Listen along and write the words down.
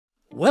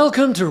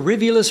Welcome to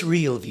Rivulis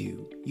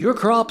ReelView, your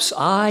crop's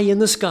eye in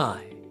the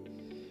sky.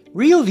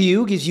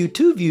 ReelView gives you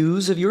two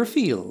views of your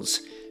fields,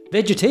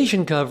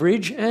 vegetation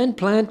coverage and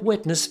plant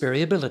wetness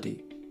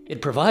variability.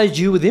 It provides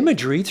you with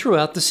imagery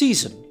throughout the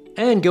season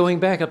and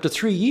going back up to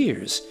 3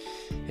 years,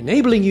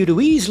 enabling you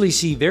to easily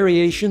see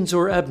variations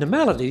or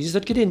abnormalities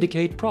that could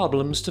indicate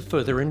problems to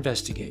further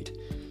investigate.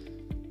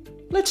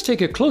 Let's take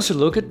a closer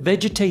look at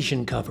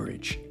vegetation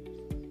coverage.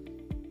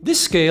 This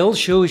scale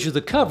shows you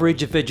the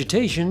coverage of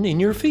vegetation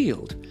in your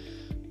field,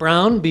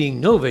 brown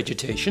being no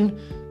vegetation,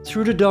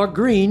 through to dark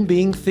green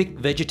being thick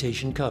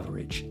vegetation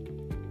coverage.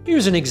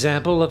 Here's an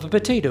example of a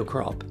potato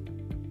crop,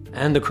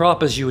 and the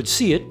crop as you would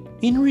see it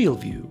in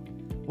ReelView.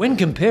 When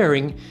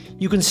comparing,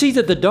 you can see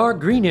that the dark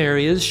green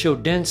areas show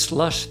dense,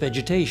 lush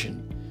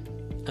vegetation,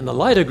 and the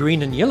lighter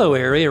green and yellow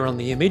area on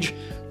the image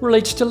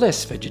relates to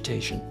less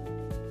vegetation.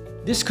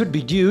 This could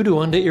be due to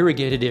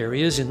under-irrigated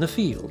areas in the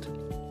field.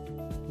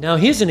 Now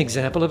here's an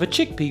example of a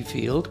chickpea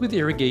field with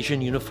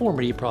irrigation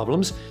uniformity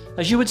problems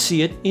as you would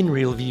see it in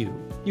ReelView.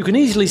 You can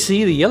easily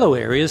see the yellow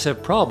areas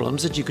have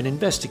problems that you can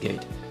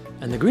investigate,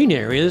 and the green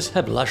areas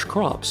have lush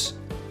crops.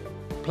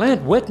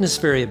 Plant wetness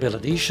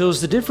variability shows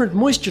the different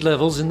moisture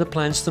levels in the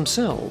plants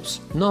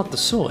themselves, not the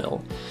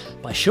soil,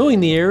 by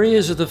showing the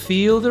areas of the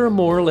field that are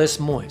more or less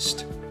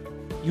moist.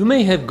 You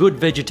may have good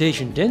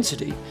vegetation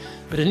density,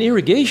 but an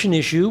irrigation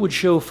issue would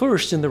show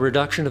first in the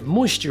reduction of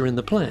moisture in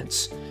the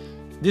plants.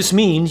 This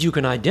means you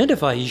can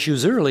identify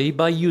issues early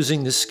by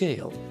using this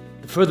scale.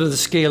 The further the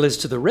scale is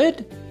to the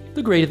red,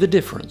 the greater the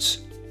difference.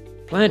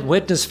 Plant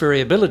wetness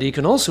variability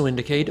can also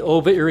indicate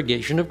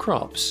over-irrigation of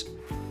crops.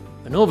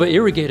 An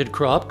over-irrigated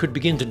crop could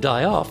begin to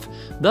die off,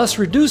 thus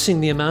reducing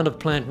the amount of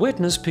plant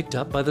wetness picked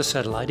up by the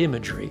satellite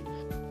imagery.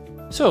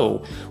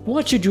 So,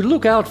 what should you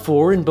look out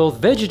for in both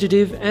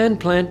vegetative and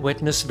plant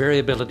wetness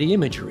variability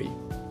imagery?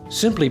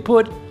 Simply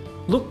put,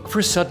 look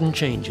for sudden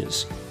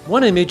changes.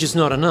 One image is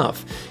not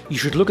enough. You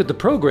should look at the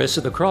progress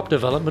of the crop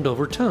development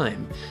over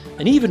time,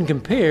 and even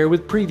compare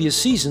with previous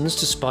seasons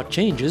to spot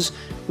changes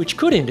which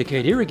could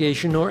indicate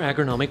irrigation or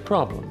agronomic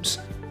problems.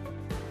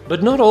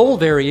 But not all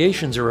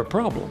variations are a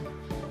problem.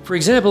 For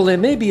example, there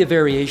may be a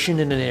variation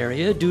in an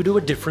area due to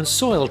a different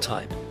soil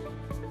type.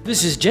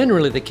 This is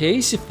generally the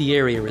case if the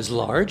area is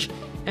large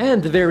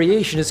and the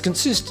variation is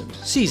consistent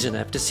season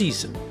after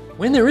season.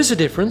 When there is a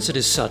difference, it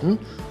is sudden,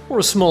 or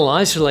a small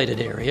isolated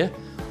area,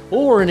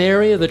 or an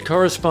area that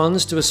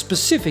corresponds to a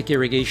specific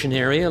irrigation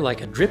area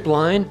like a drip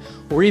line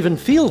or even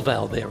field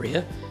valve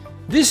area,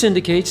 this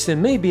indicates there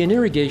may be an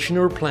irrigation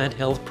or plant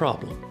health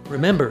problem.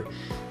 Remember,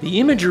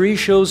 the imagery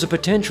shows a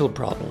potential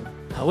problem.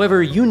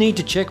 However, you need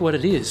to check what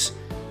it is.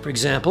 For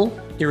example,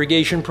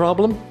 irrigation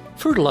problem,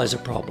 fertilizer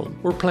problem,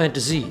 or plant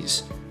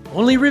disease.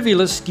 Only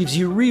Rivulis gives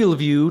you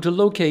ReelView to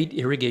locate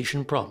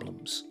irrigation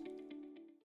problems.